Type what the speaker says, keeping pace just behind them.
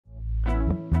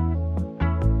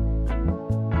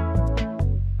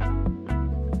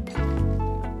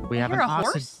We have You're an a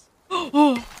ostrich. horse?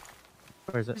 Oh,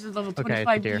 Where is it? this is level Okay,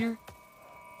 25 it's a deer. deer.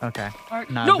 Okay.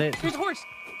 No, No, there's a horse.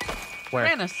 Where?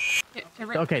 Tyrannus.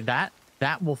 Okay, that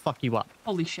will fuck you up.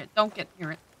 Holy shit! Don't get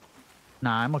near it.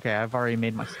 Nah, I'm okay. I've already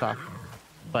made my stuff.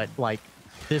 But like,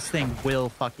 this thing will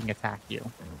fucking attack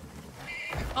you.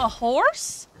 A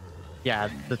horse? Yeah,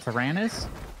 the Tyrannus.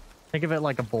 Think of it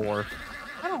like a boar.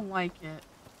 I don't like it.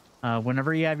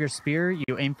 Whenever you have your spear,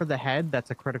 you aim for the head.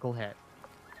 That's a critical hit.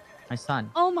 My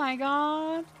son. Oh my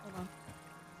god. Hold on.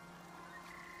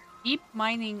 Deep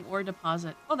mining ore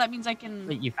deposit. Oh, that means I can...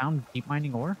 Wait, you found deep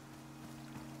mining ore?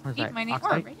 What is deep that? mining ore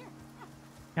Oxide? right here.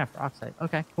 Yeah, for oxide.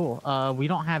 Okay, cool. We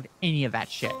don't have any of that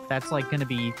shit. That's like gonna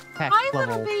be tech Hi,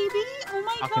 level. little baby. Oh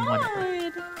my fucking god.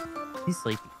 wonderful. He's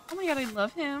sleepy. Oh my god, I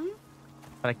love him.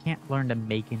 But I can't learn to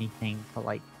make anything to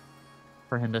like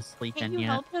for him to sleep Can't in you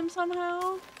yet. help him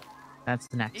somehow?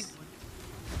 That's next.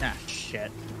 Ah,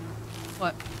 shit.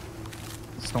 What?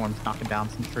 The storm's knocking down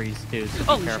some trees too, so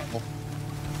Holy be shit. careful.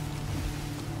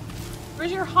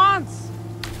 Where's your Hans?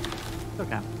 It's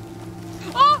okay.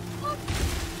 Oh!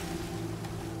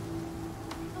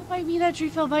 Fell by me. That tree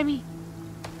fell by me.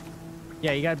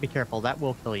 Yeah, you gotta be careful. That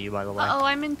will kill you, by the way. Uh-oh,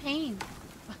 I'm in pain.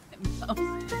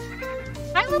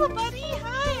 Hi, little buddy.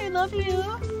 Hi, I love you.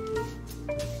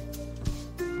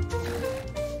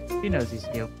 He knows he's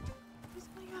you.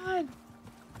 Oh my god.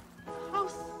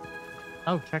 House.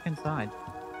 Oh, check inside.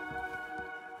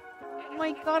 Oh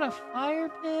my god, a fire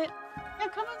pit. Yeah,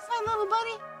 come inside, little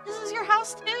buddy. This is your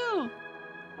house too.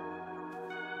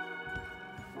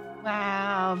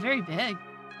 Wow, very big.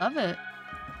 Love it.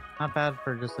 Not bad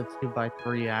for just a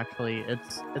 2x3. Actually,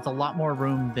 it's a lot more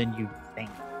room than you think.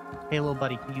 Hey, little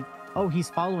buddy, can you? Oh, he's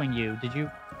following you. Did you?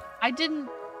 I didn't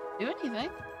do anything.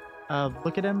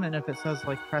 Look at him, and if it says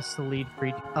like press the lead for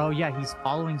each. Oh yeah, he's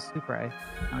following Supre.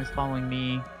 Now he's following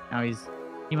me. Now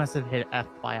he must have hit F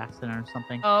by accident or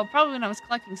something. Oh, probably when I was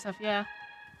collecting stuff, yeah.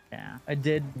 Yeah, I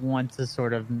did want to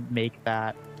sort of make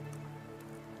that.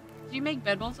 Did you make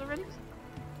bed balls already?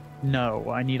 No,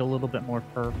 I need a little bit more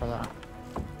fur for that.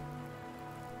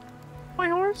 My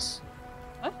horse?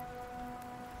 What?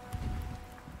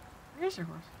 Where's your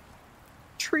horse?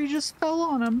 Tree just fell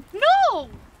on him, No!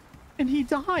 and he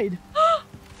died.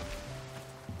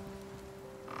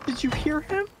 Did you hear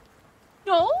him?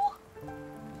 No?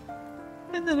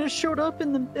 And then it showed up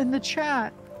in the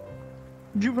chat.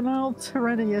 Juvenile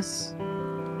Tyrannus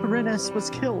was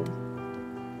killed.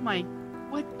 My,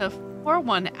 what the? Pour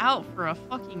one out for a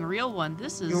fucking real one.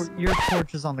 This is... Your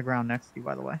torch is on the ground next to you,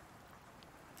 by the way.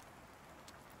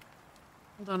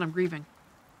 Hold on, I'm grieving.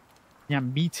 Yeah,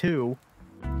 me too.